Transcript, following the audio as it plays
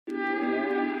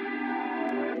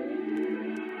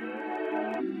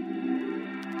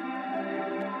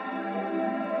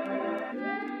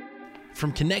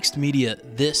From Connext Media,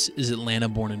 this is Atlanta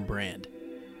Born and Brand.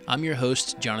 I'm your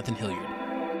host, Jonathan Hilliard.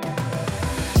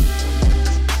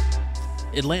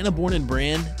 Atlanta Born and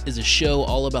Brand is a show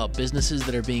all about businesses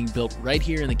that are being built right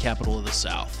here in the capital of the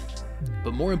South.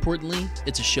 But more importantly,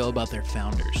 it's a show about their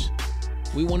founders.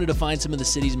 We wanted to find some of the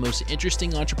city's most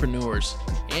interesting entrepreneurs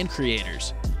and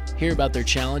creators, hear about their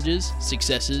challenges,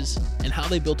 successes, and how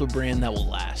they built a brand that will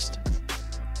last.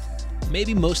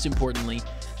 Maybe most importantly,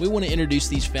 we want to introduce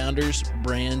these founders,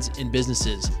 brands, and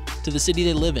businesses to the city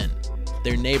they live in,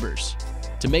 their neighbors,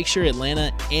 to make sure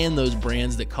Atlanta and those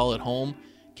brands that call it home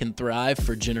can thrive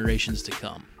for generations to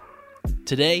come.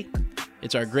 Today,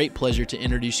 it's our great pleasure to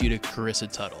introduce you to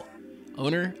Carissa Tuttle,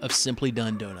 owner of Simply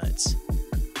Done Donuts.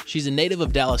 She's a native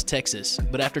of Dallas, Texas,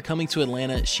 but after coming to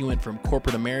Atlanta, she went from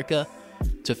corporate America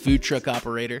to food truck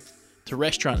operator to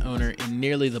restaurant owner in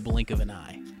nearly the blink of an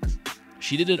eye.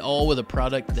 She did it all with a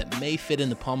product that may fit in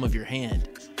the palm of your hand,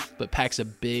 but packs a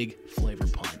big flavor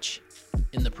punch.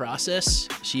 In the process,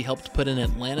 she helped put an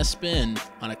Atlanta spin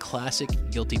on a classic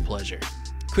guilty pleasure.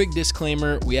 Quick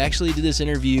disclaimer, we actually did this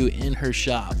interview in her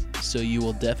shop, so you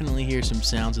will definitely hear some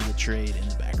sounds of the trade in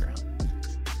the background.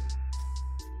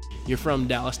 You're from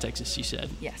Dallas, Texas, you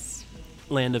said? Yes.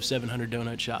 Land of 700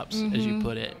 donut shops, as you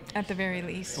put it. At the very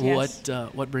least, yes.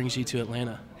 What brings you to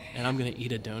Atlanta? And I'm going to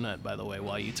eat a donut, by the way,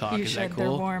 while you talk. Is that cool?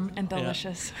 They're warm and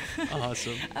delicious. Yeah.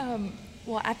 Awesome.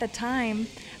 Well, at the time,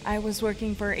 I was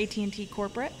working for AT&T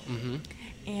Corporate,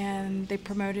 and they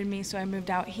promoted me, so I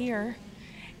moved out here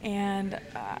and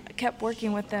kept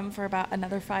working with them for about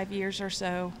another 5 years or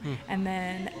so. And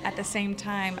then at the same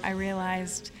time, I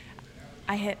realized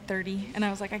I hit 30, and I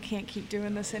was like, I can't keep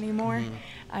doing this anymore.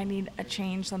 I need a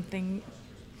change, something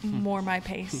more my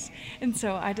pace. And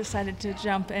so I decided to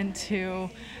jump into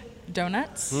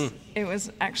donuts. It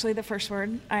was actually the first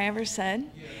word I ever said.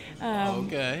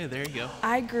 Okay, there you go.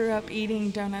 I grew up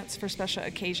eating donuts for special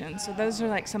occasions, so those are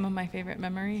like some of my favorite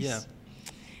memories. Yeah.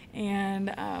 And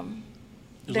it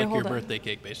was like your birthday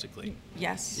cake, basically.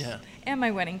 Yes. Yeah. And my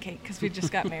wedding cake, because we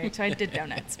just got married, so I did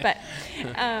donuts. But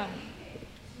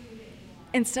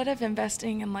instead of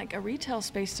investing in like a retail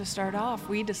space to start off,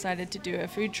 we decided to do a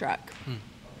food truck,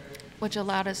 which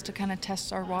allowed us to kind of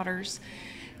test our waters,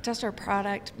 test our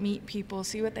product, meet people,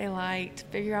 see what they liked,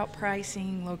 figure out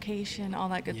pricing, location, all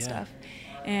that good stuff.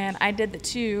 And I did the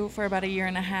two for about a year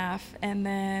and a half. And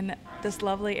then this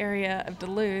lovely area of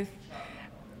Duluth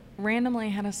randomly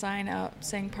had a sign up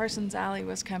saying Parsons Alley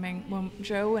was coming when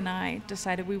Joe and I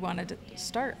decided we wanted to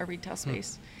start a retail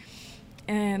space.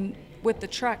 And with the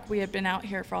truck, we had been out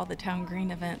here for all the Town Green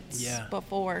events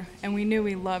before, and we knew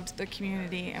we loved the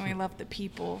community and we loved the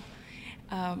people.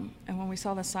 And when we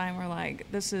saw the sign, we're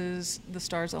like, this is the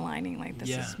stars aligning, like this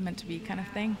is meant to be kind of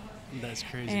thing. That's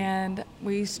crazy. And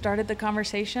we started the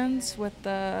conversations with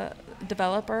the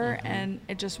developer, and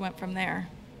it just went from there.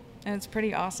 And it's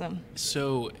pretty awesome.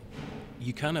 So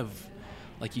you kind of,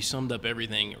 like, you summed up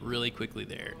everything really quickly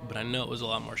there, but I know it was a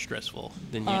lot more stressful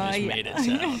than you just made it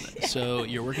sound. So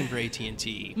you're working for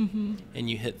AT&T, and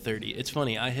you hit 30. It's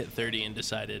funny, I hit 30 and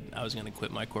decided I was going to quit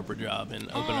my corporate job and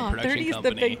open a production 30's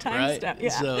company. The big time right? step. Yeah.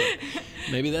 So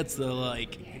maybe that's the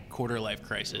like quarter life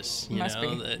crisis,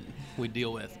 that we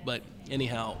deal with. But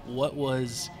anyhow, what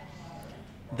was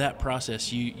that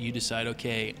process? You decide,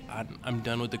 okay, I'm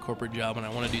done with the corporate job and I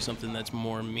want to do something that's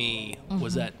more me.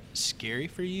 Was that scary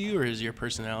for you, or is your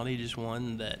personality just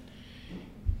one that,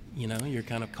 you're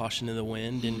kind of caution to the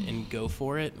wind and go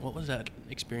for it? What was that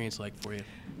experience like for you?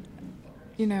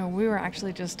 We were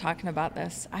actually just talking about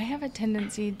this. I have a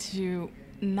tendency to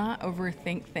not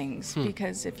overthink things,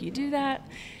 because if you do that,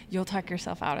 you'll talk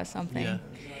yourself out of something. Yeah.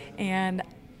 And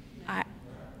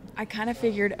I kind of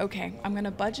figured, okay, I'm going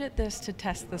to budget this to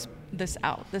test this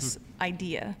out, this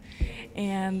idea.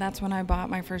 And that's when I bought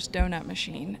my first donut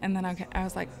machine. And then I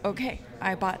was like, okay,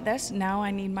 I bought this. Now I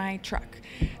need my truck.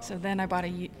 So then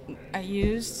I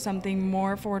used something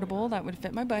more affordable that would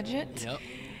fit my budget. Yep.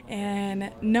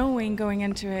 And knowing going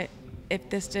into it, if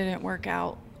this didn't work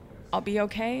out, I'll be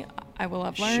okay. I will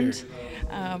have learned.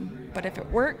 Sure. But if it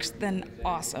works, then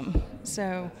awesome.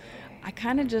 So I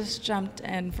kind of just jumped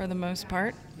in for the most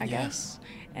part, I guess.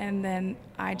 And then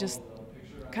I just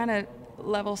kind of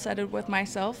level-setted with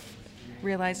myself,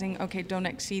 realizing, okay, don't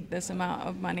exceed this amount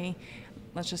of money.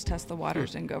 Let's just test the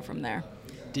waters and go from there.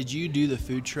 Did you do the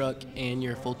food truck and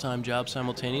your full-time job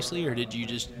simultaneously, or did you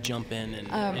just jump in and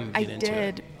get into it? I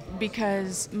did,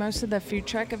 because most of the food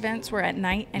truck events were at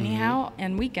night anyhow,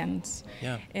 and weekends.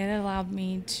 Yeah. It allowed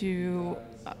me to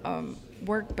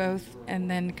work both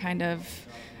and then kind of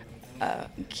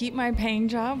keep my paying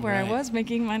job where I was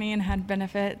making money and had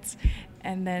benefits,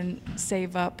 and then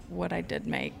save up what I did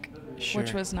make Sure.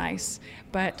 which was nice.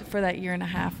 But for that year and a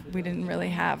half, we didn't really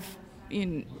have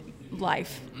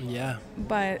life. Yeah.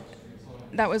 But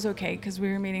that was okay because we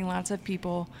were meeting lots of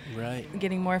people, Right.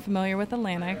 getting more familiar with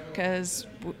Atlanta because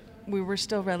we were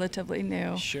still relatively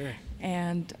new. Sure.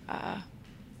 And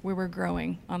we were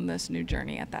growing on this new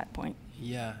journey at that point.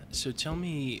 Yeah. So tell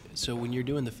me, so when you're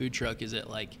doing the food truck, is it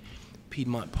like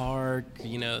Piedmont Park,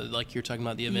 like you're talking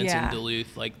about the events in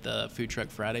Duluth, like the Food Truck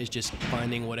Fridays, just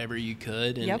finding whatever you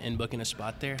could and booking a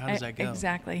spot there? How does that go?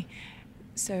 Exactly.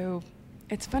 So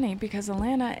it's funny because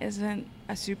Atlanta isn't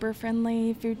a super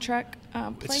friendly food truck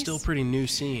place. It's still a pretty new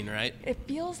scene, right? It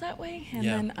feels that way. And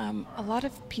Yeah. then a lot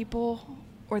of people,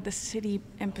 or the city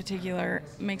in particular,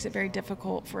 makes it very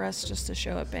difficult for us just to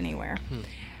show up anywhere.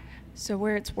 So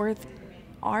where it's worth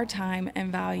our time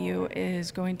and value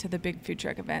is going to the big food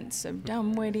truck events. So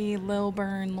Dunwoody,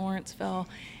 Lilburn, Lawrenceville.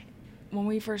 When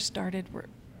we first started,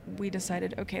 we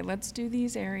decided, okay, let's do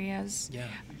these areas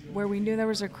where we knew there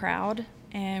was a crowd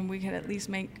and we could at least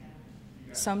make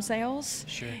some sales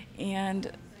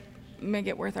and make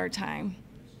it worth our time.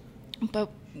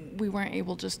 But we weren't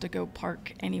able just to go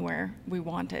park anywhere we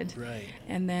wanted. Right.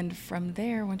 And then from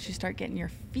there, once you start getting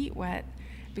your feet wet,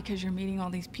 because you're meeting all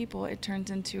these people, it turns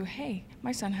into, hey,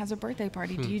 my son has a birthday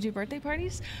party. Do you do birthday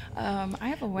parties? I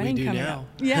have a wedding coming up.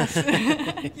 Yes.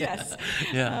 Yes.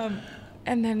 Yeah.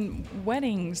 And then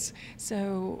weddings.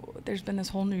 So there's been this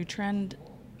whole new trend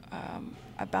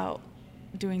about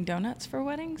doing donuts for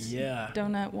weddings. Yeah.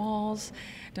 Donut walls,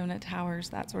 donut towers,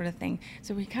 that sort of thing.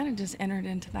 So we kind of just entered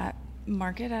into that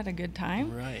market at a good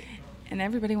time. Right. And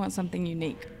everybody wants something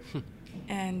unique.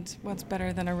 And what's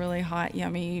better than a really hot,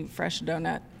 yummy, fresh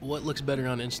donut? What looks better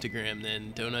on Instagram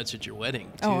than donuts at your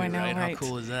wedding, too, Oh, I know, right? right? How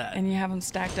cool is that? And you have them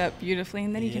stacked up beautifully,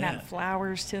 and then you can Yeah. add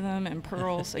flowers to them and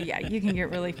pearls. So yeah, you can get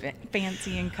really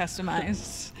fancy and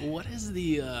customized. What is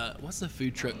what's the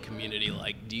food truck community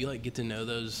like? Do you like get to know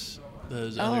those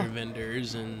other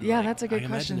vendors? And Yeah, like, that's a good I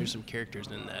imagine question. there's some characters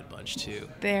in that bunch too.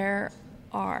 There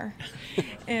are.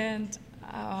 And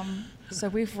so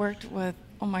we've worked with,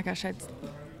 oh my gosh,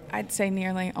 I'd say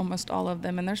nearly almost all of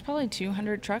them. And there's probably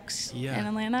 200 trucks in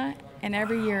Atlanta. And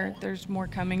every year there's more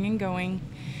coming and going.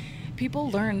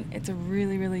 People learn it's a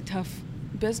really, really tough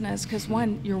business because,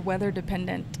 one, you're weather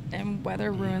dependent, and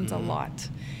weather ruins a lot.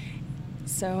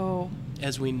 So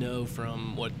as we know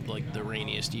from the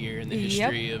rainiest year in the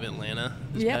history of Atlanta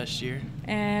this past year.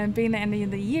 And being the end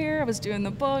of the year, I was doing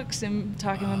the books and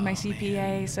talking with my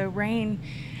CPA. Man. So rain,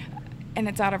 and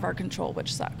it's out of our control,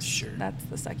 which sucks. Sure. That's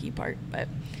the sucky part. But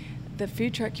the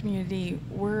food truck community,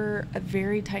 we're a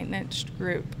very tight-knit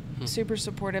group, super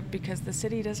supportive because the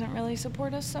city doesn't really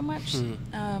support us so much.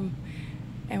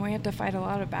 And we have to fight a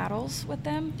lot of battles with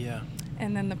them. Yeah.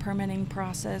 And then the permitting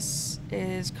process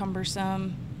is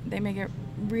cumbersome. They make it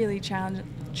really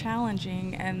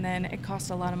challenging, and then it costs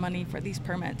a lot of money for these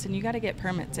permits. And you got to get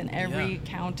permits in every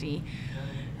county.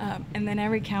 And then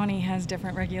every county has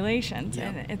different regulations,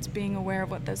 and it's being aware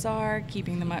of what those are,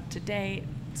 keeping them up to date,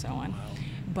 so on. Wow.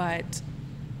 But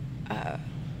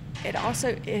it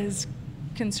also is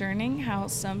concerning how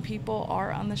some people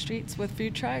are on the streets with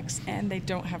food trucks and they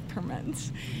don't have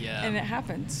permits. Yeah. And it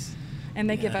happens. And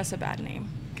they give us a bad name.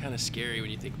 Kind of scary when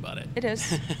you think about it. It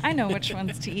is. I know which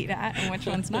ones to eat at and which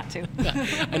ones not to.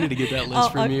 I need to get that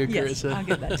list from you, Yes, Carissa. I'll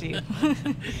give that to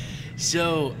you.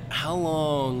 So, how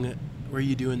long were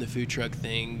you doing the food truck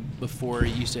thing before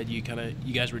you said you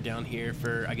guys were down here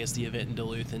for, I guess, the event in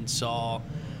Duluth and saw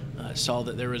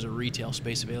that there was a retail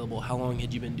space available? How long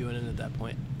had you been doing it at that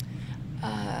point?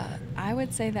 I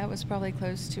would say that was probably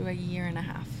close to a year and a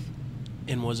half.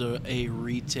 And was a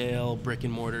retail brick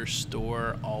and mortar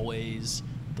store always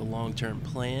the long-term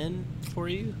plan for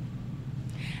you?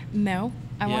 No,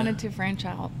 I wanted to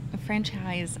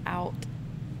franchise out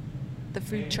the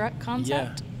food truck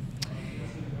concept.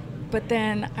 But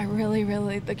then I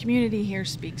really, the community here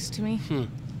speaks to me.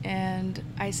 And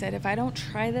I said, if I don't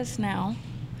try this now,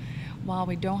 while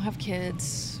we don't have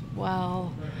kids,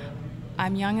 while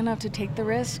I'm young enough to take the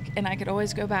risk, and I could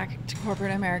always go back to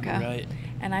corporate America. Right.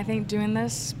 And I think doing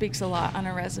this speaks a lot on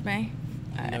a resume.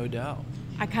 No doubt.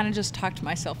 I kind of just talked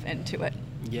myself into it.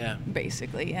 Yeah.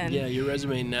 Basically. And yeah, your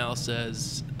resume now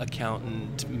says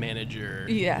accountant, manager.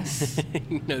 Yes.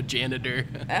 Janitor.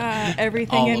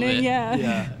 Everything All in of it, yeah.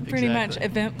 Yeah, Pretty exactly. much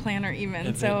event planner even.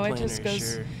 Event so planner, it just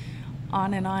goes sure.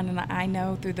 on. And I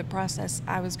know through the process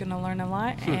I was going to learn a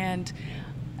lot. And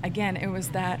again, it was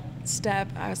that step.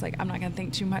 I was like, I'm not going to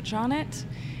think too much on it.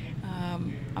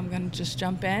 I'm going to just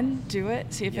jump in, do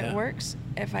it, see if it works.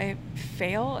 If I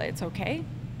fail, it's okay.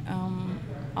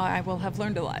 I will have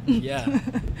learned a lot. Yeah.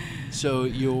 So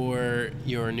you're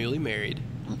newly married.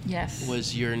 Yes.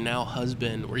 was your now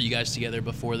husband. Were you guys together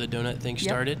before the donut thing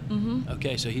started? Mm-hmm.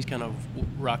 Okay, so he's kind of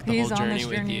rocked the He's whole on journey this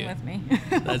with journey you. with me.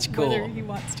 That's cool. Whether he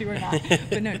wants to or not.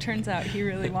 But no, it turns out he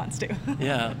really wants to.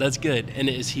 Yeah, that's good. And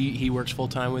is he works full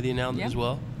time with you now Yep. as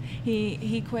well?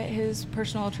 He quit his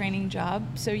personal training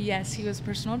job. So yes, he was a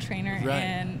personal trainer, Right.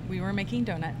 and we were making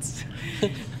donuts.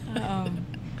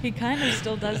 He kind of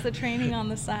still does the training on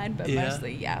the side, but Yeah.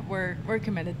 mostly, yeah, we're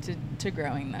committed to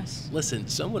growing this. Listen,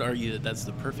 some would argue that that's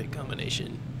the perfect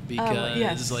combination because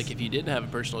yes. like if you didn't have a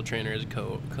personal trainer as a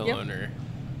co-owner,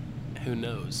 who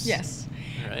knows? Yes.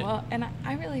 Right. Well, and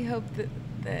I really hope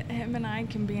that him and I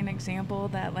can be an example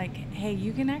that, like, hey,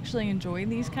 you can actually enjoy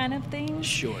these kind of things.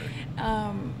 Sure.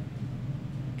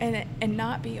 And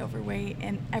not be overweight,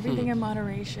 and everything in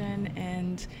moderation,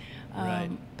 and Right.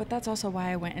 but that's also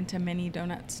why I went into mini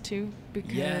donuts too,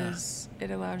 because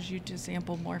it allows you to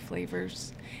sample more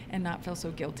flavors and not feel so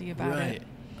guilty about Right. it.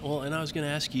 Well, and I was going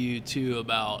to ask you too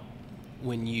about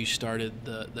when you started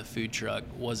the food truck.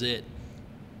 Was it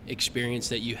experience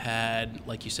that you had,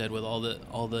 like you said, with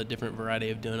all the different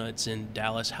variety of donuts in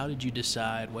Dallas? How did you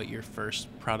decide what your first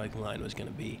product line was going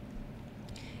to be?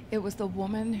 It was the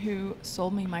woman who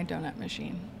sold me my donut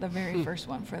machine, the very first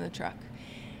one for the truck.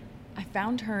 I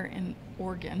found her in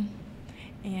Oregon,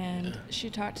 and she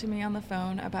talked to me on the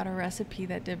phone about a recipe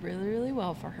that did really, really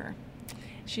well for her.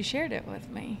 She shared it with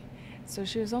me. So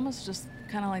she was almost just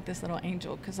kind of like this little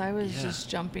angel, because I was just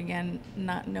jumping in,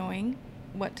 not knowing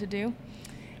what to do.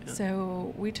 Yeah.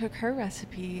 So we took her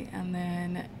recipe, and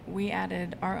then we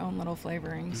added our own little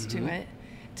flavorings to it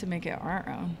to make it our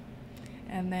own.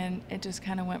 And then it just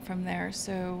kind of went from there.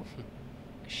 So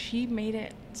she made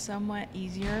it somewhat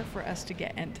easier for us to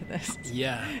get into this.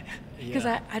 Yeah. Because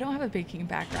I don't have a baking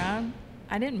background.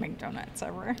 I didn't make donuts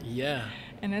ever. Yeah.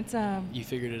 And it's You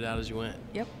figured it out as you went.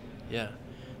 Yep. Yeah.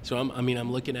 So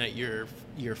I'm looking at your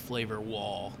flavor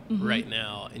wall right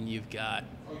now, and you've got,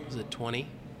 is it 20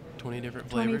 different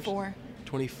flavors?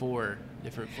 24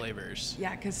 different flavors.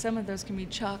 Yeah, because some of those can be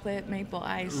chocolate, maple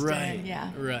iced, Right. and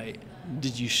yeah. Right.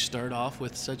 Did you start off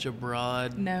with such a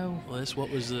broad No. list? What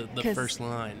was the 'Cause first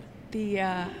line?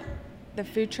 The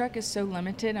food truck is so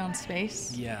limited on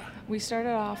space. Yeah. We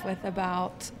started off with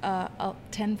about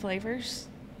 10 flavors,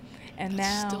 and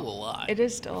That's now still a lot. It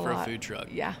is still a for lot a food truck.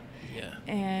 Yeah. Yeah.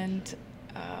 And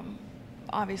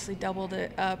obviously doubled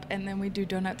it up, and then we do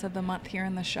donuts of the month here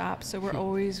in the shop, so we're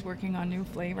always working on new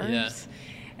flavors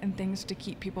and things to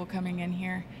keep people coming in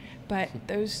here. But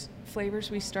those flavors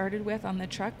we started with on the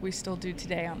truck, we still do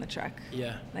today on the truck.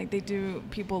 Yeah. Like they do,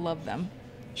 people love them.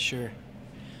 Sure.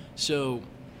 So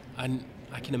I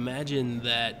can imagine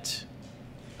that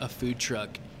a food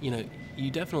truck,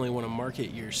 you definitely want to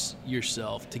market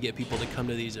yourself to get people to come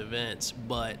to these events,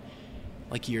 but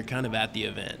like you're kind of at the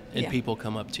event and people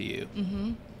come up to you.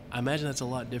 Mm-hmm. I imagine that's a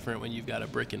lot different when you've got a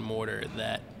brick and mortar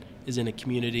that is in a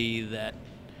community that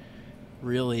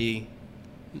really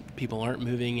people aren't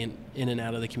moving in and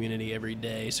out of the community every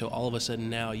day. So all of a sudden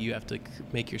now you have to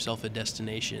make yourself a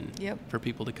destination for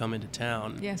people to come into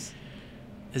town. Yes.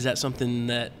 Is that something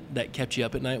that kept you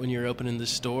up at night when you were opening the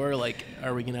store? Like,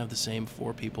 are we going to have the same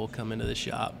 4 people come into the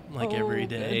shop every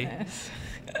day? Goodness.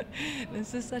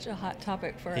 This is such a hot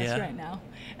topic for us right now.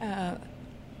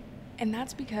 And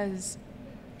that's because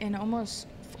in almost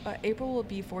April will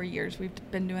be 4 years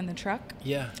we've been doing the truck.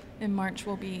 Yeah. In March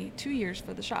will be 2 years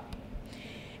for the shop.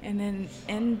 And then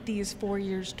in these 4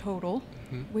 years total,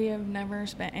 we have never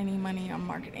spent any money on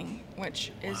marketing,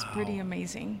 which is pretty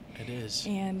amazing. It is.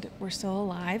 And we're still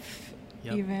alive,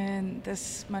 even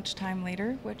this much time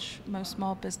later, which most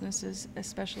small businesses,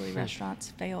 especially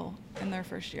restaurants, fail in their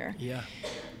first year. Yeah.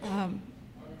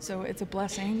 So it's a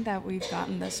blessing that we've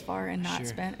gotten this far and not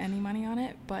spent any money on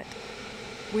it. But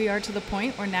we are to the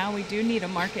point where now we do need a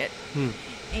market.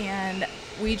 And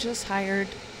we just hired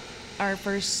our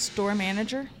first store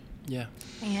manager. Yeah.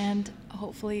 And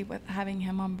hopefully with having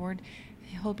him on board,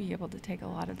 he'll be able to take a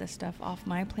lot of this stuff off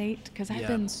my plate, because I've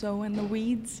been so in the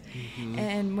weeds.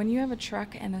 And when you have a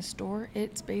truck and a store,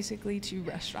 it's basically 2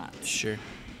 restaurants. Sure.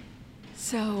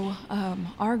 So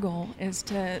our goal is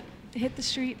to hit the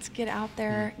streets, get out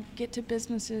there, get to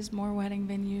businesses, more wedding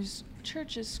venues,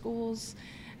 churches, schools,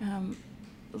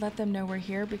 let them know we're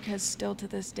here, because still to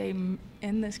this day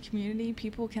in this community,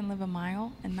 people can live a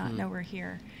mile and not know we're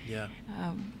here. Yeah.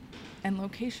 And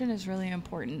location is really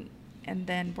important. And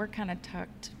then we're kind of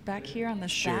tucked back here on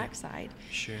the back side.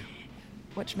 Sure.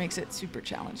 Which makes it super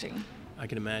challenging. I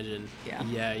can imagine. Yeah.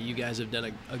 Yeah, you guys have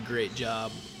done a great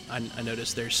job I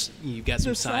noticed you've got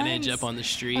some The signage signs. up on the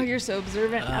street. Oh, you're so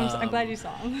observant. I'm glad you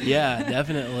saw them. Yeah,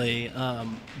 definitely.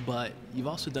 But you've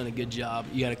also done a good job.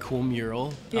 You got a cool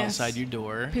mural Yes. outside your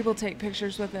door. People take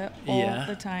pictures with it all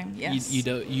the time. Yes. You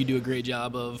do a great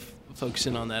job of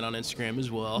focusing on that on Instagram as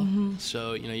well. Mm-hmm.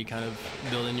 So, you kind of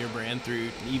building your brand through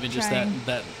even just Trying.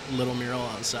 that little mural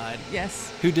outside.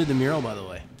 Yes. Who did the mural, by the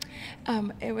way?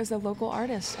 It was a local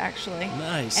artist, actually.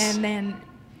 Nice. And then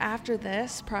after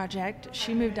this project,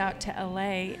 she moved out to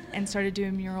LA and started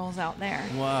doing murals out there.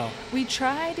 Wow. We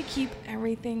try to keep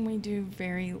everything we do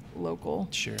very local.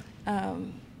 Sure.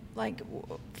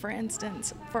 For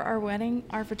instance, for our wedding,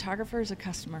 our photographer is a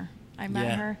customer. I met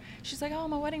Yeah. her. She's like, "Oh,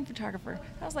 I'm a wedding photographer."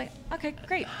 I was like, "Okay,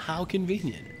 great." How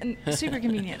convenient. And super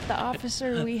convenient. The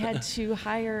officer we had to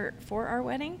hire for our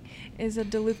wedding is a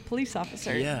Duluth police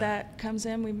officer Yeah. that comes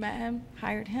in. We met him,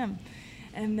 hired him.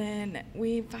 And then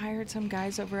we've hired some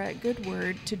guys over at Good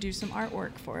Word to do some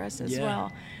artwork for us as Yeah.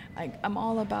 well. I'm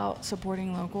all about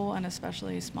supporting local and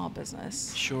especially small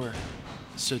business. Sure.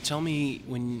 So tell me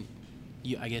when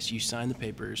I guess you signed the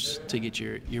papers to get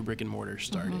your brick and mortar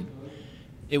started. Mm-hmm.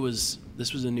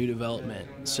 This was a new development,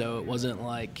 so it wasn't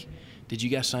like, did you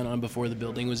guys sign on before the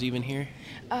building was even here?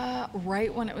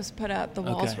 Right when it was put up, the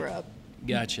walls Okay. were up.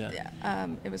 Gotcha. Yeah,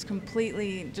 it was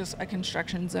completely just a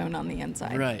construction zone on the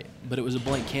inside. Right, but it was a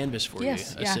blank canvas for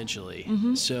Yes, you, yeah. essentially.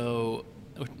 Mhm. So,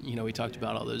 we talked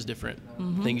about all those different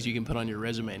things you can put on your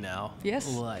resume now. Yes.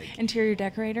 Like Interior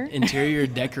decorator. interior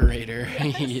decorator,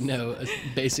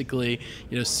 basically,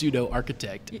 pseudo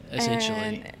architect, essentially.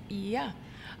 And yeah,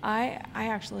 I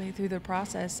actually, through the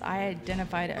process, I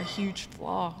identified a huge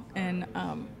flaw in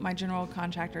my general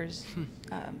contractor's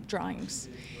drawings.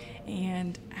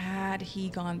 And had he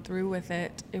gone through with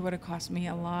it, it would have cost me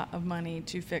a lot of money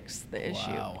to fix the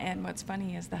issue. Wow. And what's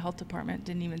funny is the health department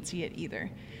didn't even see it either.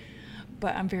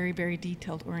 But I'm very, very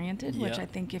detailed oriented, which Yep. I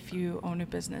think if you own a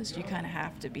business, you kind of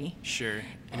have to be. Sure.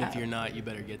 And if you're not, you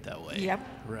better get that way. Yep.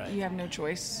 Right. You have no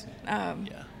choice. Yeah.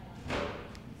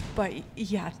 But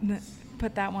yeah,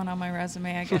 put that one on my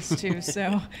resume, I guess, too.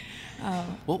 So,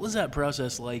 What was that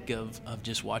process like of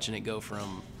just watching it go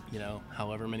from,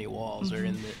 however many walls are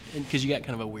in the, because you got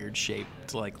kind of a weird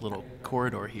shaped like little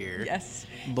corridor here. yes.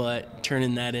 But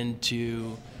turning that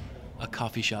into a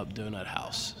coffee shop donut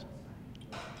house.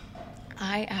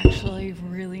 I actually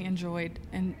really enjoyed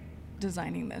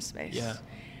designing this space. Yeah.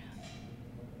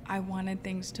 I wanted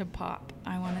things to pop.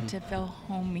 I wanted to feel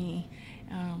homey.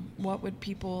 What would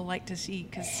people like to see?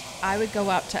 Because I would go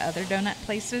out to other donut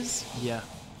places Yeah.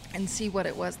 and see what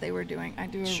it was they were doing. I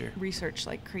do Sure. research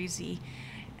like crazy,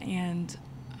 and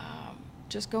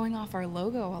just going off our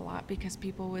logo a lot because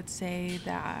people would say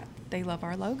that they love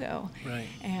our logo, Right.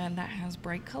 and that has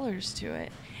bright colors to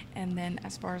it. And then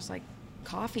as far as like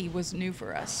coffee was new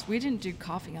for us, we didn't do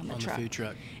coffee on the truck. food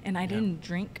truck. And I Yeah. didn't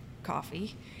drink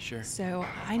coffee, Sure. so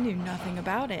I knew nothing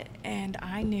about it. And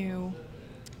I knew,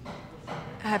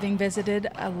 having visited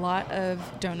a lot of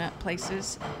donut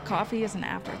places, coffee is an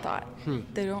afterthought.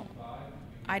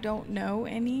 I don't know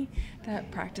any that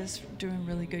practice doing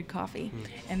really good coffee,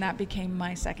 and that became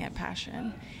my second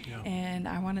passion. Yeah. And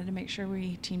I wanted to make sure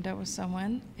we teamed up with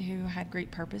someone who had great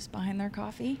purpose behind their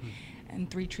coffee. And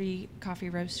Three Tree Coffee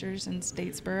Roasters in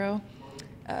Statesboro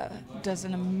does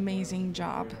an amazing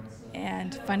job.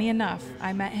 And funny enough,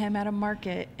 I met him at a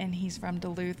market, and he's from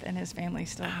Duluth, and his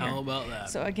family's still here. How about that?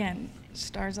 So again,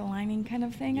 stars aligning kind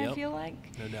of thing, I Yep. feel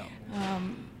like. No doubt.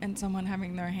 And someone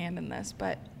having their hand in this.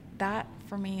 But that,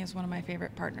 for me, is one of my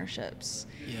favorite partnerships.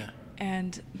 Yeah.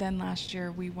 And then last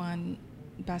year, we won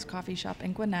Best Coffee Shop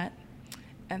in Gwinnett.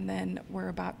 And then we're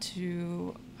about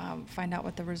to find out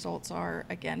what the results are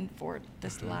again for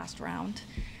this last round.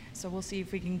 So we'll see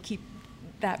if we can keep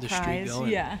that The streak prize.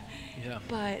 going. Yeah. Yeah.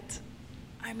 But,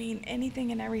 I mean,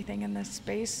 anything and everything in this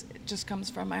space, it just comes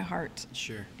from my heart.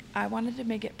 Sure. I wanted to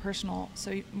make it personal.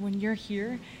 So when you're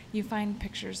here, you find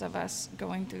pictures of us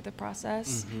going through the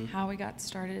process, how we got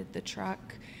started, the truck,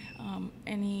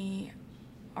 any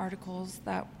articles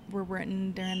that were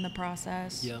written during the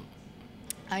process. Yep.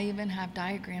 I even have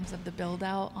diagrams of the build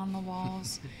out on the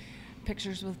walls,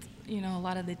 pictures with, a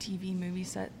lot of the TV movie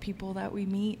set people that we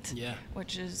meet, Yeah.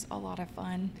 which is a lot of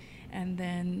fun. And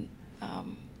then,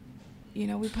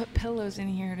 we put pillows in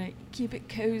here to keep it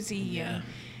cozy. Yeah.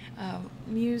 And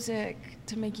music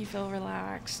to make you feel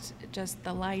relaxed. Just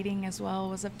the lighting as well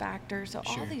was a factor. So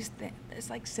Sure. all these things, it's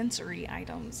like sensory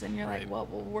items, and you're Right. like, what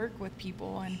will work with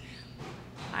people? And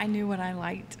I knew what I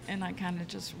liked, and I kind of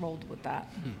just rolled with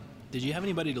that. Did you have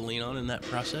anybody to lean on in that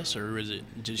process, or was it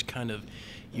just kind of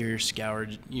you're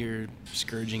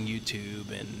scourging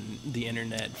YouTube and the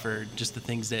internet for just the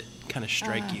things that kind of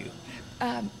strike you?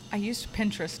 I used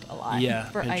Pinterest a lot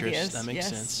for Pinterest, ideas. that makes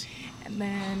sense. And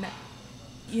then,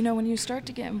 you know, when you start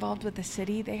to get involved with the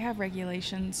city, they have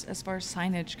regulations as far as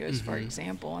signage goes, for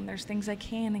example, and there's things I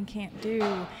can and can't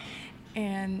do.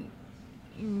 And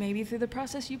maybe through the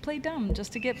process you play dumb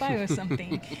just to get by with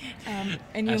something.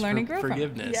 And you learn and grow from it.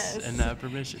 Forgiveness and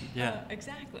permission. Yeah.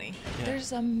 Exactly. Yeah.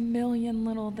 There's a million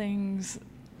little things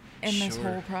in this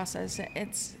whole process.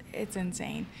 It's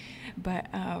insane. But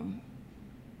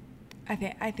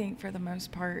I think for the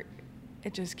most part,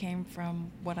 it just came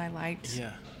from what I liked.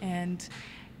 Yeah. And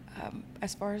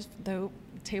as far as the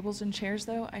tables and chairs,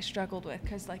 though, I struggled with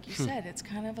because, like you said, it's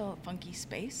kind of a funky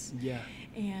space. Yeah.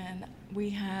 And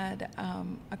we had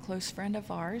a close friend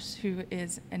of ours who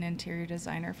is an interior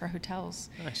designer for hotels.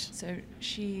 Nice. So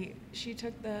she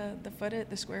took the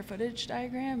square footage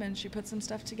diagram and she put some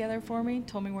stuff together for me,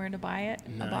 told me where to buy it.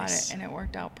 Nice. I bought it, and it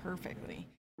worked out perfectly.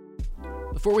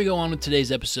 Before we go on with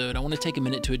today's episode, I want to take a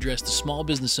minute to address the small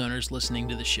business owners listening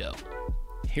to the show.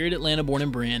 Here at Atlanta Born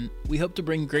and Brand, we hope to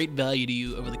bring great value to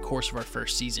you over the course of our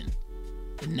first season.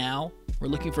 And now, we're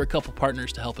looking for a couple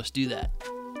partners to help us do that.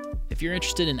 If you're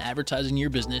interested in advertising your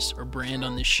business or brand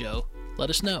on this show, let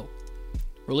us know.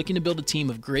 We're looking to build a team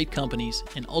of great companies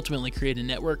and ultimately create a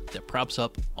network that props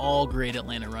up all great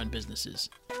Atlanta-run businesses.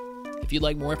 If you'd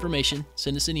like more information,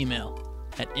 send us an email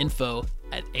at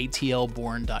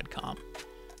info@atlborn.com.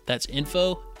 That's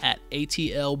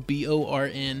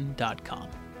info@atlborn.com.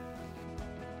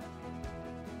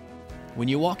 When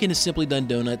you walk into Simply Done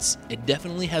Donuts, it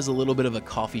definitely has a little bit of a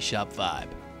coffee shop vibe,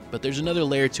 but there's another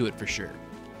layer to it for sure.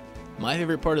 My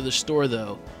favorite part of the store,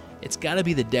 though, it's gotta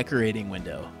be the decorating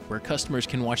window, where customers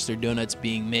can watch their donuts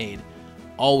being made,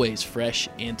 always fresh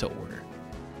and to order.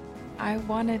 I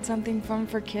wanted something fun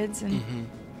for kids and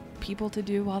people to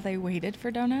do while they waited for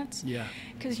donuts. Yeah.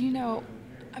 Because, you know,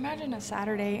 imagine a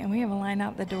Saturday and we have a line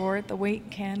out the door. The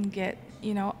wait can get,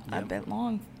 a bit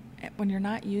long when you're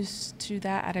not used to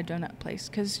that at a donut place,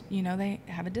 because, they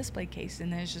have a display case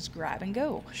and then it's just grab and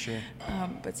go. Sure.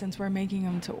 But since we're making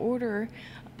them to order,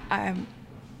 I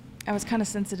was kind of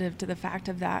sensitive to the fact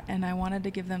of that, and I wanted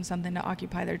to give them something to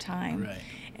occupy their time. Right.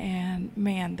 And,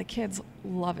 man, the kids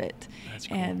love it. That's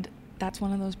cool. And that's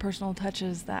one of those personal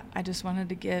touches that I just wanted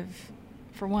to give.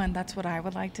 For one, that's what I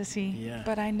would like to see. Yeah.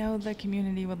 But I know the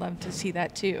community would love to see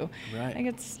that too. Right. I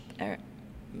think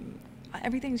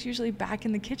everything's usually back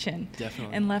in the kitchen.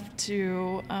 Definitely. And left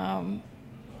to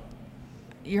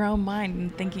your own mind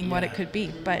and thinking what it could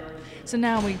be. But so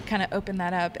now we kind of open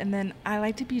that up, and then I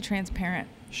like to be transparent.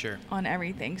 Sure. On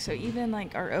everything. So even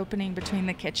like our opening between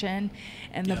the kitchen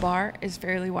and the bar is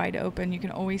fairly wide open. You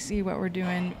can always see what we're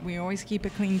doing. We always keep a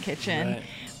clean kitchen.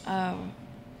 Right.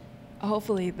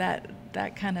 Hopefully that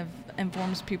kind of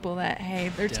informs people that, hey,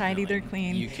 they're tidy, they're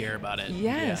clean. You care about it.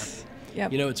 Yes. Yeah.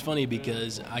 Yep. You know, it's funny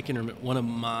because I can remember one of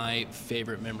my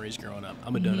favorite memories growing up.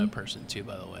 I'm a donut person too,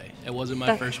 by the way. It wasn't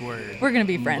my first word. We're going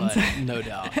to be friends. But no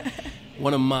doubt.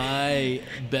 One of my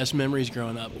best memories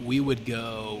growing up, we would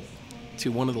go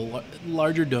to one of the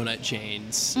larger donut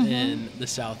chains in the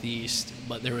Southeast,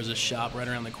 but there was a shop right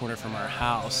around the corner from our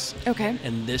house. Okay.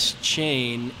 And this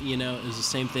chain, is the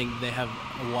same thing. They have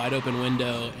a wide open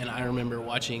window, and I remember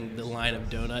watching the line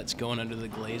of donuts going under the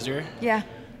glazer. Yeah.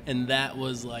 And that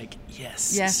was like, yes.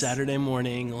 Saturday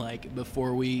morning, like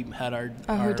before we had our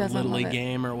Little League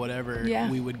game or whatever,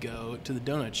 we would go to the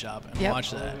donut shop and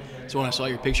watch that. So when I saw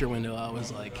your picture window, I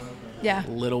was like, a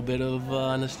little bit of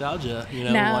nostalgia,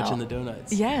 now, watching the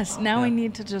donuts. Yes. Now we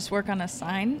need to just work on a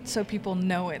sign so people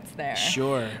know it's there.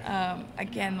 Sure.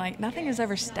 Again, like nothing is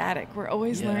ever static. We're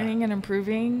always learning and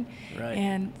improving. Right.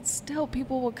 And still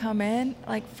people will come in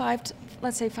like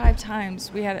let's say 5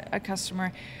 times. We had a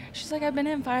customer. She's like, I've been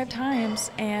in 5 times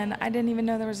and I didn't even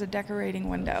know there was a decorating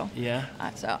window. Yeah.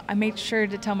 So I made sure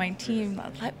to tell my team,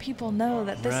 let people know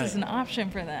that this is an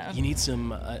option for them. You need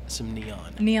some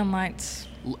neon. Neon lights.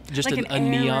 Just like a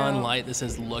neon light that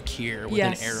says "Look here" with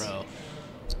an arrow.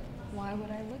 Why would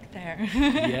I look there?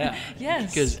 Yeah.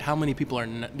 Yes. Because how many people are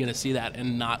going to see that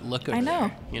and not look over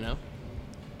know. there?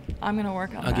 I'm going to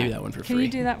work on that. I'll give you that one for free. Can you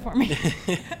do that for me?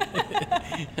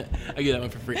 I'll give you that one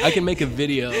for free. I can make a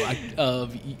video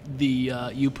of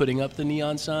you putting up the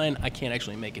neon sign. I can't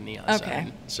actually make a neon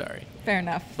sign. Sorry. Fair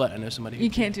enough. But I know somebody who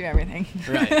You can't do everything.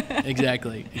 Right.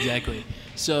 Exactly.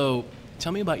 So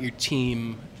tell me about your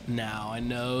team now. I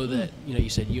know that, you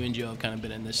said you and Joe have kind of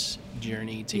been in this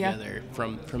journey together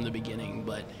from the beginning,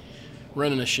 but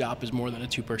running a shop is more than a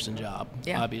 2-person job,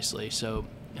 obviously. So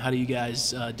how do you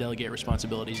guys delegate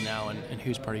responsibilities now, and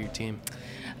who's part of your team?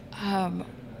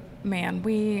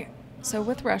 So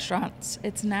with restaurants,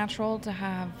 it's natural to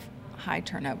have high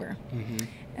turnover. Mm-hmm.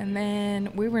 And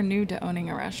then we were new to owning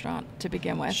a restaurant to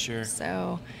begin with. Sure.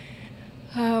 So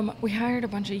we hired a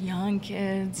bunch of young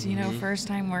kids, you know,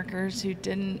 first-time workers who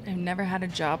have never had a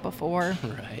job before.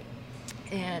 Right.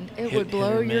 And it would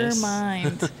blow your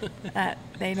mind that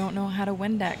they don't know how to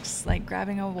Windex, like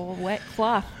grabbing a wet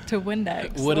cloth to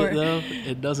Windex. Would it though?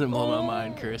 It doesn't blow my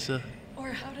mind, Carissa. Or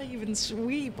how to even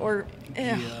sweep, or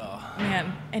Yeah.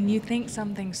 man. And you think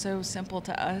something so simple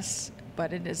to us,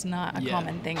 but it is not a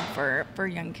common thing for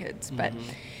young kids. But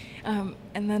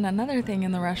and then another thing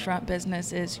in the restaurant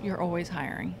business is you're always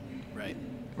hiring. Right.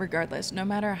 Regardless, no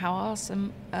matter how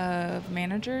awesome of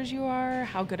managers you are,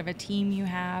 how good of a team you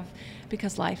have,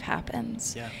 because life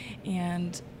happens. Yeah.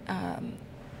 And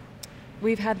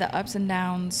we've had the ups and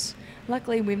downs.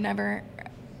 Luckily, we've never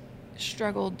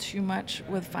struggled too much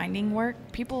with finding work.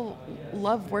 People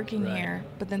love working here,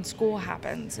 but then school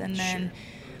happens, and then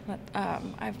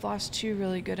I've lost 2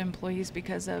 really good employees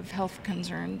because of health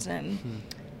concerns, and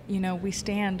you know, we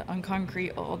stand on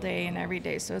concrete all day and every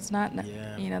day, so it's not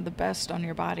you know, the best on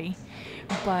your body.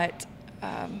 But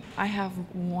I have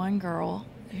one girl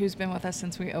who's been with us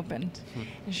since we opened,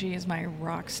 and she is my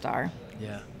rock star.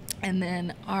 Yeah. And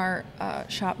then our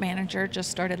shop manager just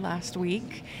started last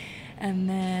week. And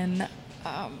then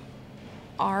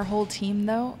our whole team,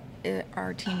 though,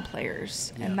 are team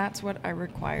players. Yeah. And that's what I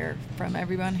require from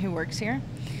everyone who works here,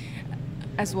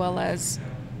 as well as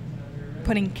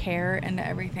putting care into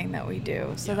everything that we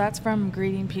do. So that's from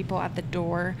greeting people at the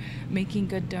door, making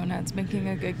good donuts, making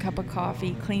a good cup of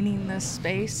coffee, cleaning this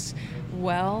space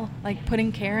well, like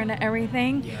putting care into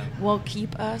everything will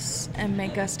keep us and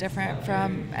make us different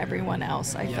from everyone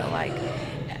else. I feel like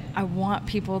I want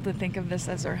people to think of this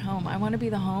as their home. I want to be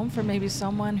the home for maybe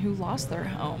someone who lost their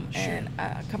home, and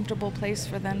a comfortable place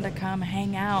for them to come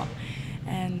hang out.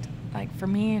 And like for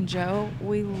me and Joe,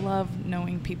 we love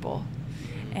knowing people.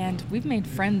 And we've made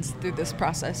friends through this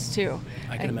process too.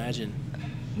 I can imagine.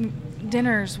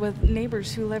 Dinners with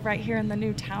neighbors who live right here in the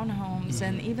new townhomes,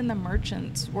 and even the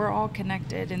merchants, we're all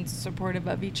connected and supportive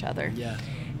of each other. Yeah.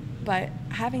 But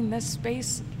having this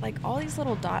space, like all these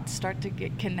little dots start to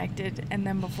get connected, and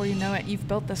then before you know it, you've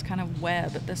built this kind of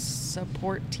web, this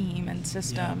support team and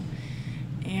system.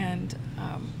 And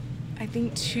I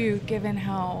think too, given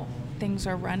how things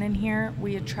are running here,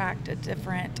 we attract a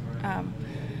different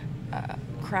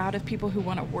crowd of people who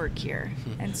want to work here.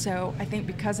 And so I think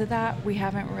because of that, we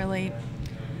haven't really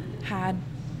had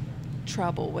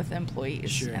trouble with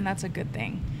employees, and that's a good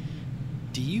thing.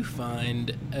 Do you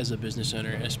find, as a business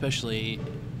owner, especially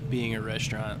being a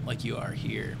restaurant like you are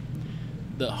here,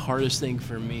 the hardest thing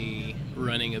for me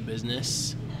running a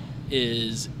business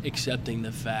is accepting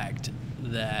the fact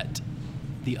that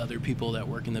the other people that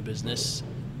work in the business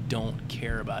don't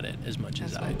care about it as much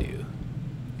as I do?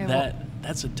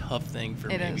 That's a tough thing for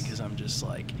me, because I'm just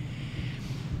like,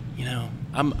 you know,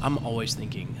 I'm always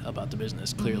thinking about the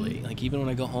business, clearly. Like, even when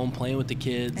I go home playing with the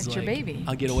kids, it's like, your baby.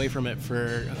 I'll get away from it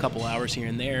for a couple hours here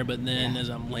and there, but then as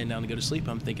I'm laying down to go to sleep,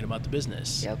 I'm thinking about the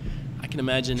business. I can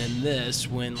imagine in this,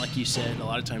 when, like you said, a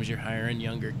lot of times you're hiring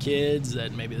younger kids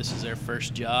that maybe this is their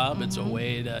first job. It's a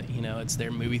way to, you know, it's their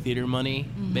movie theater money,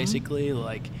 basically.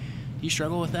 Like, do you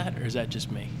struggle with that, or is that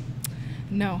just me?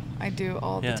 No, I do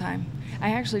all the time.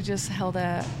 I actually just held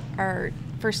our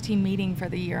first team meeting for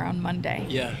the year on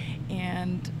Monday.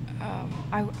 And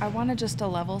I wanted just to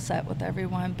level set with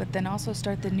everyone, but then also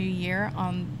start the new year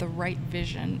on the right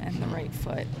vision and the right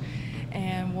foot,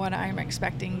 and what I'm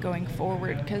expecting going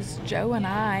forward, because Joe and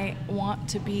I want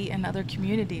to be in other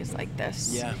communities like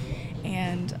this.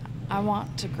 And I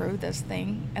want to grow this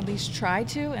thing, at least try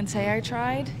to, and say I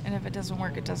tried, and if it doesn't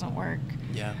work, it doesn't work.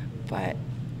 But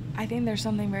I think there's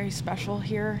something very special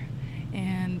here,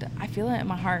 and I feel it in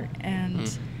my heart.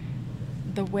 And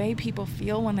the way people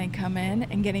feel when they come in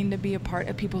and getting to be a part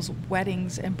of people's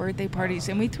weddings and birthday parties,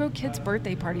 and we throw kids'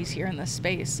 birthday parties here in this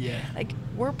space. Like,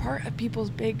 we're part of people's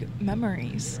big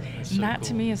memories. That's and so that cool.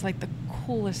 to me is like the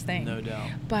coolest thing. No doubt.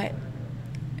 But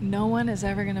no one is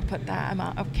ever going to put that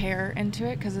amount of care into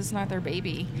it, because it's not their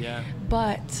baby.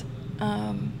 But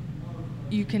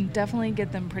you can definitely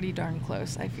get them pretty darn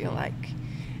close, I feel like.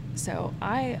 So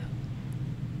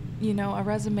you know, a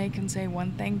resume can say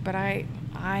one thing, but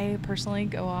I personally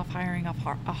go off hiring a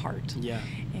heart.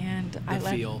 And I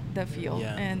let the feel.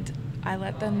 And I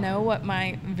let them know what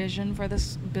my vision for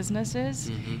this business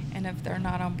is. And if they're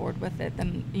not on board with it,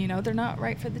 then, you know, they're not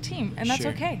right for the team, and that's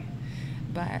okay.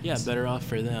 But better off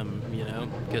for them, you know,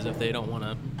 because if they don't want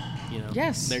to, you know,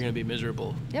 they're going to be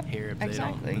miserable here if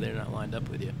they're not lined up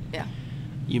with you.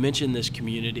 You mentioned this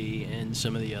community and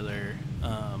some of the other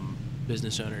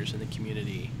business owners in the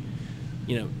community.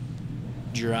 You know,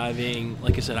 driving,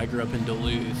 like I said, I grew up in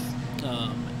Duluth,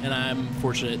 and I'm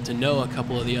fortunate to know a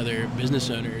couple of the other business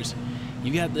owners.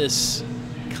 You got this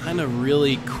kind of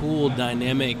really cool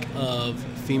dynamic of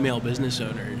female business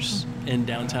owners in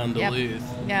downtown Duluth.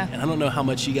 Yeah. And I don't know how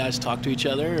much you guys talk to each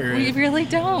other. Or We really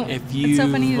don't. If you, it's so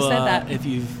funny you said that. If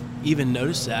you've even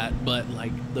noticed that, but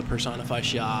like the Personify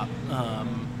shop,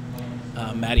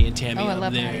 Maddie and Tammy I up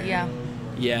love there. Maddie, yeah.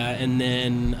 Yeah, and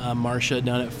then Marcia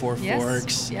down at Four Yes,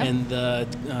 Forks, yep. and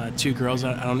the two girls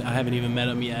I haven't even met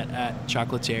them yet at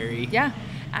Chocolaterie. Yeah.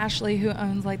 Ashley, who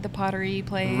owns like the pottery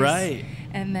place. Right.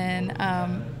 And then,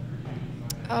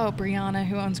 Brianna,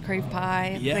 who owns Crave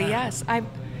Pie. Yeah. But yes,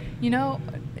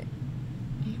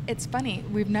 it's funny.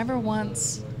 We've never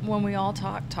once, when we all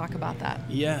talk about that.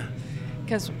 Yeah.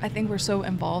 Because I think we're so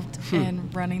involved in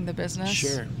running the business.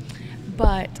 Sure.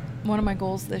 But one of my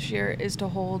goals this year is to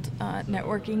hold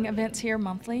networking events here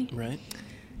monthly. Right.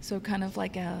 So kind of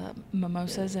like a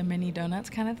mimosas and mini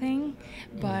donuts kind of thing,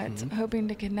 but hoping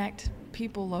to connect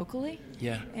people locally.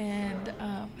 Yeah. And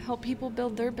help people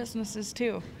build their businesses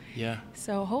too. Yeah.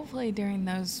 So hopefully during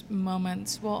those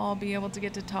moments we'll all be able to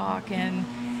get to talk and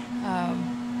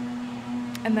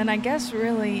then I guess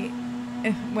really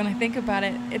when I think about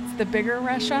it, it's the bigger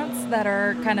restaurants that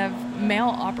are kind of male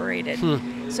operated.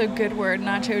 So Goodword,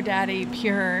 Nacho Daddy,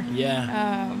 Pure.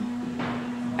 Yeah.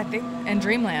 I think, and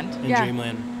Dreamland. And yeah.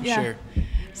 Dreamland, Yeah. sure.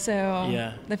 So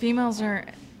Yeah. the females are,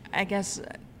 I guess,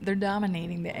 they're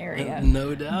dominating the area.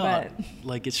 No doubt. But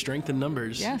Like it's strength in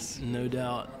numbers. Yes. No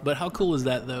doubt. But how cool is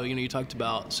that though? You talked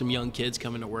about some young kids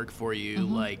coming to work for you.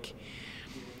 Like,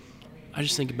 I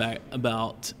just think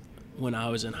about when I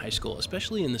was in high school,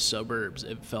 especially in the suburbs,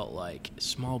 it felt like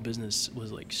small business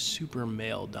was like super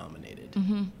male dominated.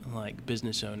 Like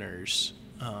business owners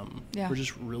were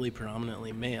just really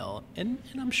predominantly male. And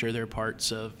I'm sure there are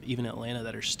parts of even Atlanta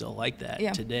that are still like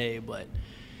that today. But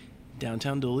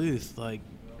downtown Duluth, like,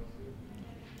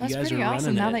 that's you guys pretty are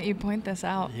awesome running now it. that you point this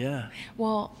out. Yeah.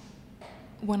 Well,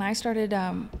 when I started,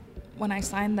 when I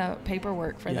signed the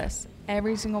paperwork for this,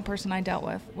 every single person I dealt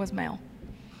with was male.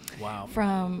 Wow.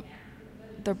 From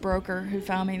the broker who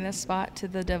found me this spot to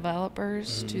the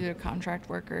developers to the contract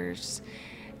workers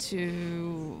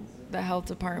to the health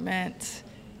department.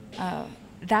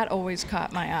 That always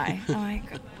caught my eye. I'm like,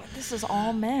 this is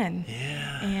all men.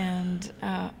 Yeah.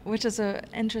 And which is an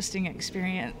interesting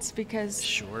experience because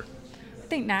Sure.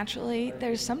 I think naturally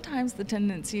there's sometimes the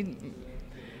tendency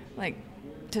like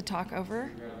to talk over,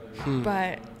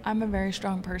 but I'm a very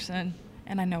strong person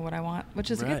and I know what I want, which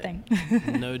is a good thing.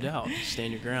 No doubt.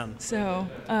 Stand your ground. So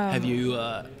Have you,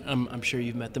 I'm sure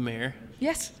you've met the mayor.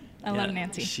 yes, I love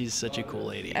Nancy. She's such a cool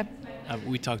lady.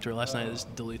 We talked to her last night at this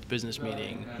Duluth business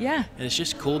meeting. Yeah. And it's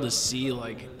just cool to see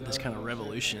like this kind of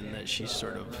revolution that she's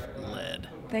sort of led.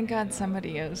 Thank God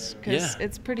somebody is, because Yeah.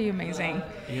 it's pretty amazing.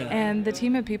 Yeah. And the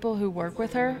team of people who work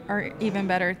with her are even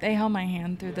better. They held my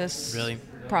hand through this Really?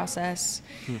 process.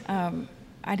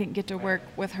 I didn't get to work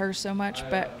with her so much,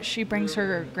 but she brings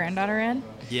her granddaughter in,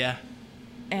 Yeah.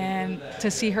 and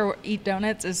to see her eat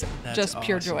donuts is That's just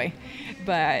pure awesome. joy.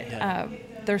 But Yeah.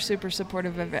 they're super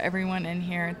supportive of everyone in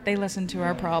here. They listen to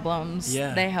our problems.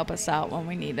 Yeah. They help us out when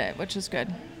we need it, which is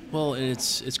good. Well, and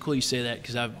it's cool you say that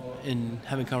because in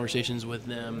having conversations with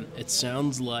them, it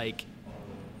sounds like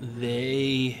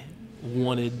they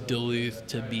wanted Duluth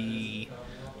to be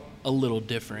a little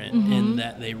different in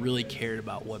that they really cared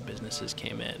about what businesses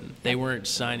came in. They weren't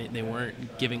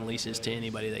giving leases to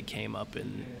anybody that came up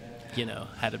and,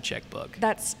 had a checkbook.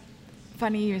 That's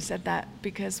funny you said that,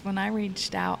 because when I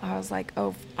reached out, I was like,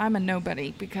 oh, I'm a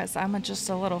nobody because I'm just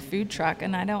a little food truck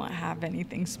and I don't have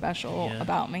anything special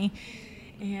about me.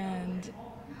 And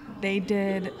they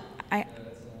did,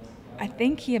 I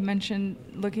think he had mentioned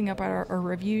looking up our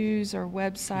reviews or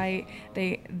website.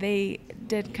 They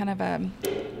did kind of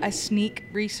a sneak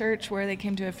research where they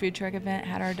came to a food truck event,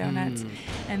 had our donuts,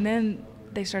 and then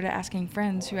they started asking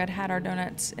friends who had our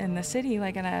donuts in the city,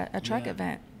 like at a truck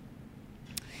event.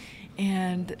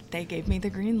 And they gave me the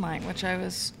green light, which I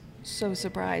was so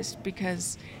surprised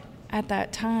because at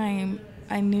that time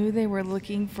I knew they were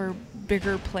looking for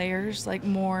bigger players, like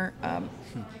more, I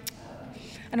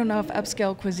don't know if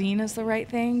upscale cuisine is the right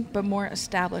thing, but more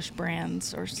established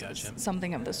brands or Gotcha.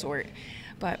 something of the sort.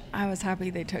 But I was happy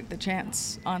they took the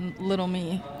chance on little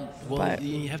me. Well, but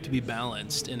you have to be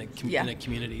balanced in a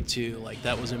community too. Like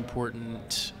that was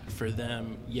important for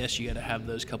them. Yes, you got to have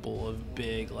those couple of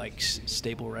big like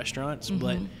staple restaurants,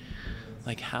 but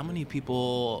like how many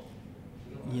people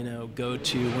go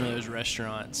to one of those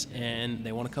restaurants and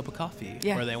they want a cup of coffee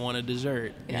or they want a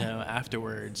dessert,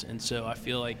 afterwards. And so I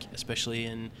feel like, especially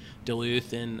in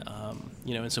Duluth and,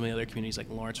 in some of the other communities like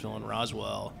Lawrenceville and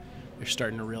Roswell, they're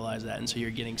starting to realize that. And so you're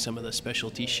getting some of the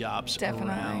specialty shops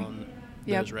around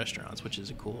those restaurants, which is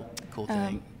a cool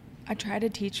thing. I try to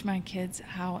teach my kids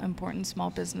how important small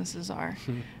businesses are.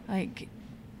 Like,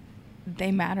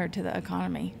 they matter to the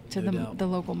economy, to the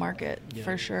local market,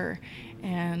 for sure.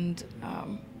 And,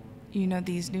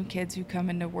 these new kids who come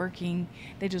into working,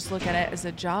 they just look at it as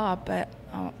a job. But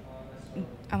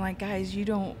I'm like, guys, you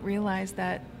don't realize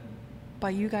that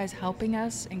by you guys helping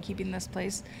us and keeping this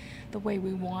place the way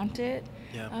we want it,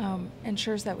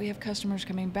 ensures that we have customers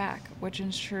coming back, which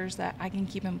ensures that I can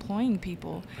keep employing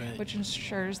people, which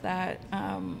ensures that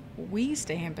we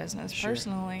stay in business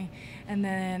personally, and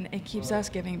then it keeps us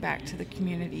giving back to the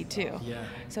community too.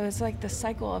 So it's like the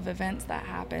cycle of events that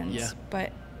happens,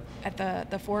 but at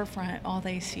the forefront, all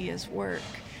they see is work.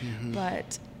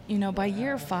 But, by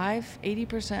year 5,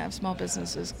 80% of small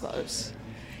businesses close.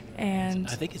 And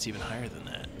I think it's even higher than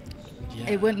that.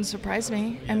 It wouldn't surprise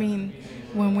me. I mean,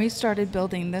 when we started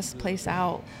building this place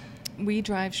out, we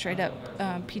drive straight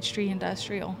up Peachtree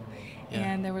Industrial,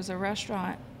 and there was a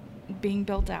restaurant being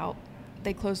built out.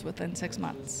 They closed within 6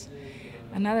 months.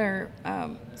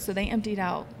 So they emptied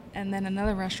out, and then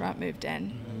another restaurant moved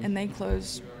in, and they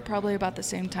closed probably about the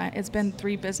same time. It's been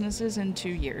 3 businesses in 2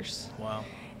 years. Wow.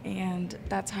 And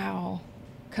that's how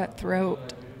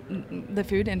cutthroat the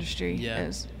food industry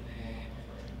is.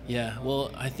 Yeah,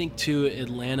 well, I think, too,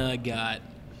 Atlanta got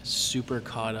super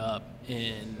caught up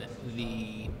in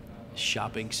the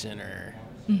shopping center,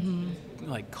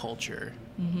 culture,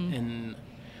 and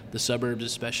the suburbs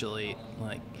especially.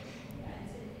 Like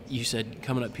you said,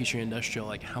 coming up Peachtree Industrial,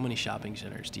 like, how many shopping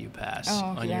centers do you pass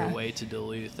on your way to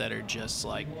Duluth that are just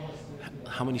like,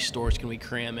 how many stores can we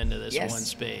cram into this one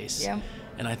space?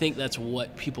 And I think that's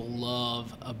what people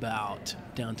love about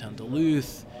downtown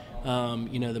Duluth,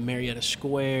 the Marietta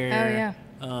Square,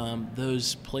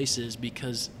 those places,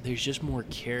 because there's just more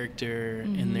character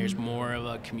and there's more of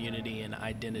a community and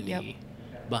identity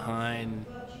behind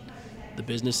the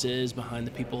businesses, behind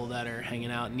the people that are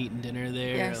hanging out and eating dinner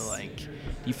there. Like,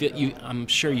 I'm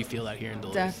sure you feel that here in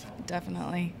Duluth.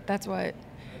 Definitely. That's what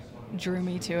drew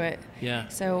me to it.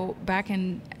 So back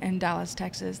in Dallas,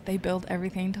 Texas, they build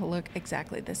everything to look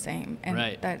exactly the same,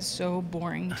 and that's so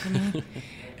boring to me.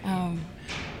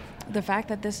 The fact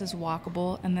that this is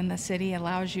walkable, and then the city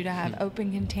allows you to have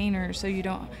open containers, so you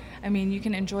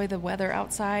can enjoy the weather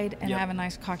outside and have a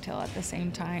nice cocktail at the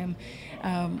same time,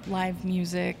 live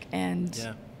music,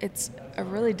 and it's a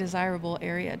really desirable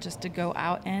area just to go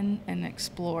out in and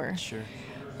explore.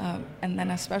 And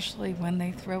then especially when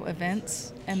they throw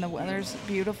events and the weather's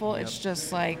beautiful, it's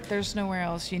just like there's nowhere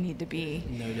else you need to be.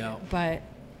 No doubt. But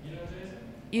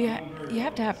you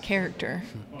have to have character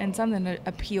and something to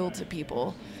appeal to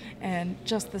people, and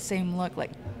just the same look,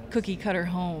 like cookie cutter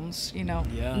homes,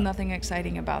 nothing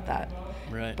exciting about that.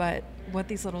 But what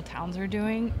these little towns are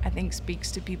doing, I think, speaks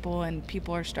to people, and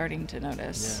people are starting to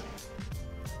notice.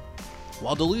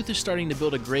 While Duluth is starting to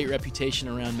build a great reputation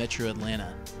around Metro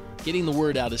Atlanta, getting the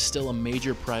word out is still a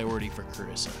major priority for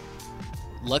Carissa.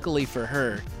 Luckily for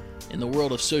her, in the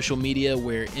world of social media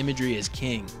where imagery is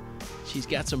king, she's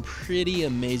got some pretty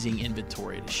amazing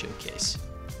inventory to showcase.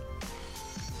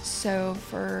 So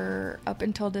for up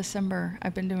until December,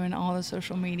 I've been doing all the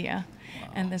social media.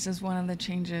 And this is one of the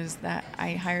changes that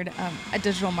I hired a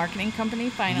digital marketing company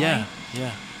finally.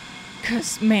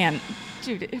 Because, man,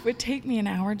 dude, it would take me an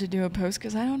hour to do a post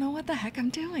because I don't know what the heck I'm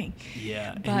doing.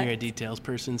 And you're a details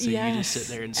person, so you just sit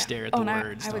there and stare at the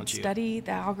words, I would study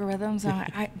the algorithms,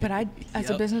 but I,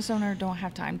 as a business owner, don't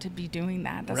have time to be doing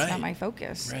that. That's not my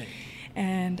focus.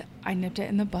 And I nipped it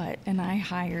in the butt, and I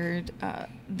hired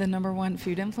the #1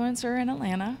 food influencer in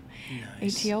Atlanta,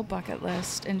 ATL Bucket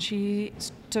List, and she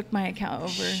took my account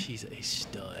over. She's a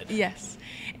stud.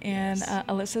 And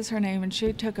Alyssa's her name, and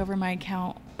she took over my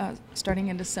account starting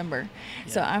in December.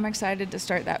 So I'm excited to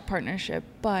start that partnership.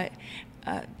 But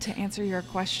to answer your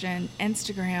question,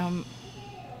 Instagram,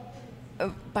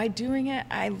 by doing it,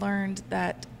 I learned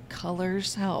that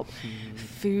colors help.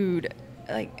 Food,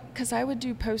 because I would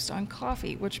do posts on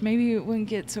coffee, which maybe it wouldn't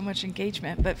get so much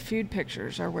engagement, but food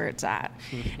pictures are where it's at.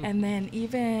 And then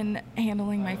even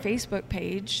handling my Facebook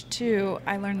page too,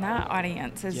 I learned that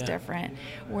audience is different,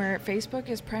 where Facebook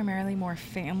is primarily more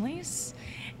families,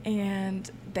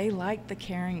 and they like the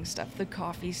caring stuff, the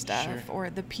coffee stuff, or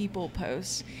the people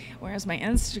posts, whereas my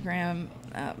Instagram,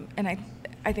 and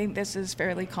I think this is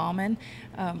fairly common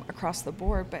across the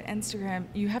board, but Instagram,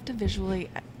 you have to visually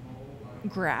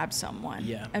grab someone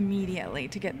Yeah. immediately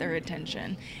to get their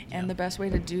attention. And Yeah. the best way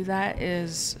to do that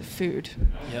is food.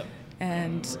 Yep.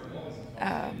 And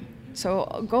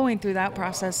so going through that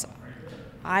process,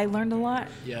 I learned a lot.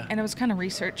 Yeah. And it was kind of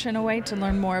research in a way to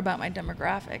learn more about my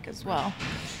demographic as well.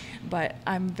 But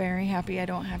I'm very happy I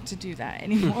don't have to do that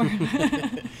anymore.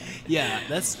 Yeah,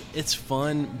 it's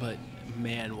fun, but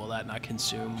man, will that not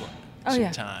consume Oh, some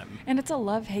yeah. time. And it's a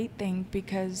love-hate thing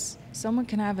because someone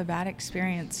can have a bad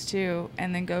experience too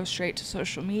and then go straight to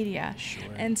social media. Sure.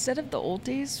 Instead of the old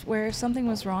days where if something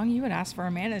was wrong, you would ask for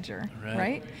a manager, Right.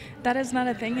 right? That is not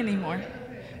a thing anymore.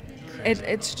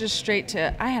 It's just straight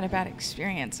to, I had a bad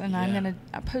experience and I'm Yeah. going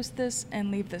to post this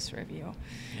and leave this review.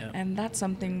 Yep. And that's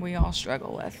something we all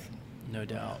struggle with. No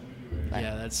doubt. But-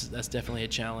 Yeah, that's definitely a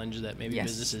challenge that maybe Yes.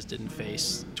 businesses didn't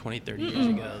face 20, 30 years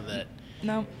ago that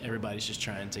No. everybody's just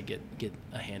trying to get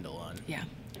a handle on. Yeah.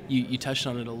 You touched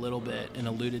on it a little bit and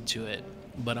alluded to it,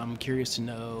 but I'm curious to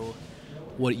know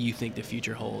what you think the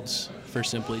future holds for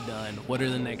Simply Done. What are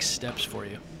the next steps for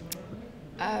you?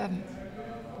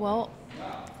 Well,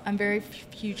 I'm very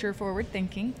future forward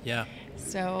thinking. Yeah.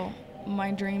 So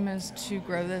my dream is to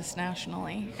grow this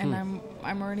nationally, and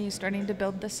I'm already starting to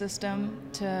build the system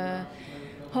to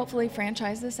hopefully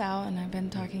franchise this out, and I've been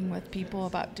talking with people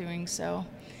about doing so.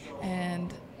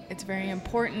 And it's very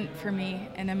important for me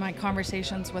and in my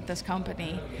conversations with this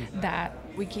company that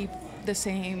we keep the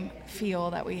same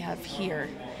feel that we have here.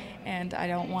 And I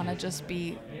don't want to just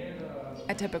be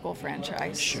a typical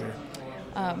franchise. Sure.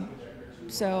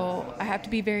 So I have to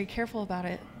be very careful about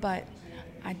it, but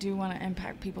I do want to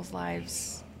impact people's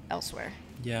lives elsewhere.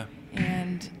 Yeah.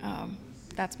 And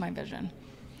that's my vision.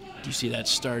 Do you see that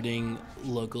starting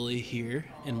locally here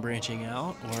and branching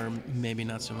out, or maybe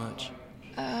not so much?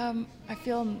 I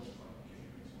feel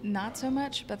not so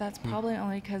much, but that's probably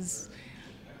only because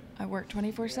I work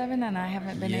 24/7 and I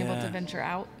haven't been able Yeah. to venture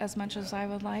out as much as I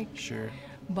would like. Sure.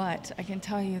 But I can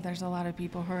tell you there's a lot of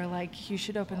people who are like, you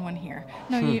should open one here.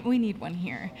 No, we need one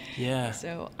here. Yeah.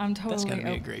 So I'm totally That's got to be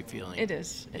a op- great feeling. It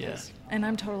is. It Yeah. is. And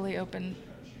I'm totally open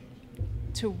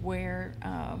to where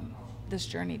this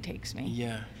journey takes me.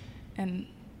 Yeah. And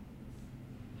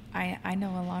I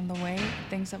know along the way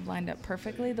things have lined up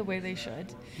perfectly the way they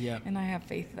should. Yeah. And I have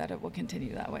faith that it will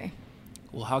continue that way.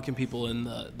 Well, how can people in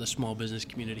the small business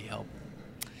community help?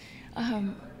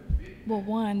 Well,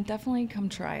 one, definitely come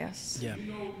try us. Yeah.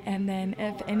 And then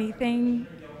if anything,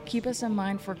 keep us in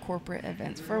mind for corporate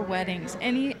events, for weddings,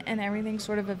 any and everything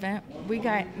sort of event. We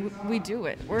do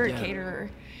it. We're Yeah. a caterer.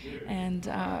 And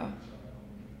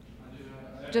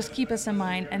just keep us in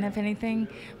mind. And if anything,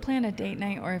 plan a date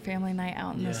night or a family night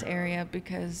out in this Yeah. area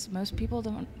because most people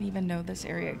don't even know this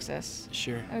area exists.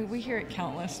 Sure. We hear it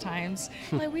countless times.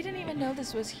 Like, we didn't even know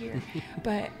this was here.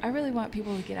 But I really want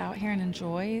people to get out here and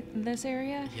enjoy this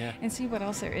area Yeah. and see what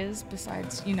else there is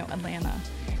besides, Atlanta.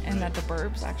 And that the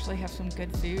burbs actually have some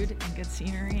good food and good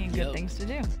scenery and Yep. good things to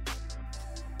do.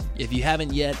 If you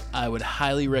haven't yet, I would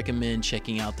highly recommend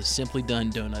checking out the Simply Done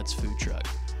Donuts food truck.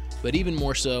 But even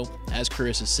more so, as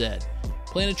Carissa said,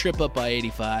 plan a trip up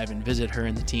I-85 and visit her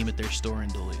and the team at their store in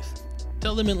Duluth.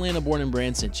 Tell them Atlanta Born and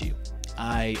Brand sent you.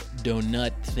 I do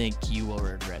not think you will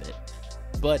regret it.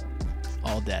 But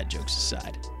all dad jokes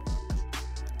aside.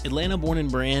 Atlanta Born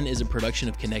and Brand is a production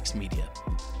of Connects Media.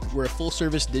 We're a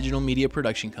full-service digital media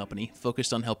production company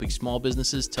focused on helping small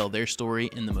businesses tell their story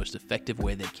in the most effective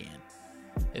way they can.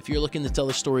 If you're looking to tell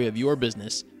the story of your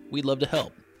business, we'd love to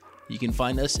help. You can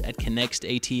find us at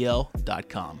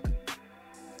connextatl.com.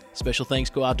 Special thanks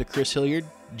go out to Chris Hilliard,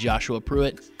 Joshua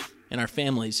Pruitt, and our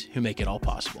families who make it all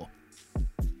possible.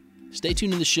 Stay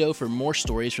tuned to the show for more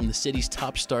stories from the city's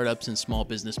top startups and small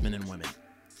businessmen and women.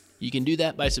 You can do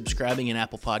that by subscribing in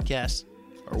Apple Podcasts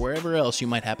or wherever else you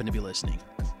might happen to be listening.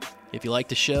 If you like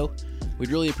the show,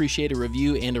 we'd really appreciate a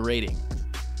review and a rating.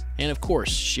 And of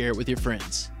course, share it with your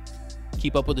friends.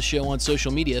 Keep up with the show on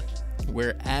social media.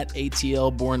 We're at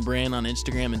ATL Born Brand on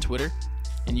Instagram and Twitter,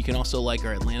 and you can also like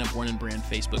our Atlanta Born and Brand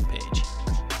Facebook page.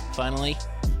 Finally,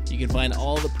 you can find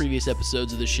all the previous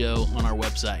episodes of the show on our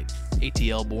website,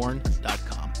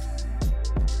 atlborn.com.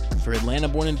 For Atlanta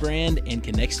Born and Brand and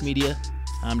Connects Media,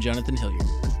 I'm Jonathan Hilliard.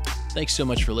 Thanks so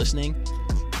much for listening,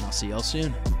 and I'll see y'all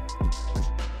soon.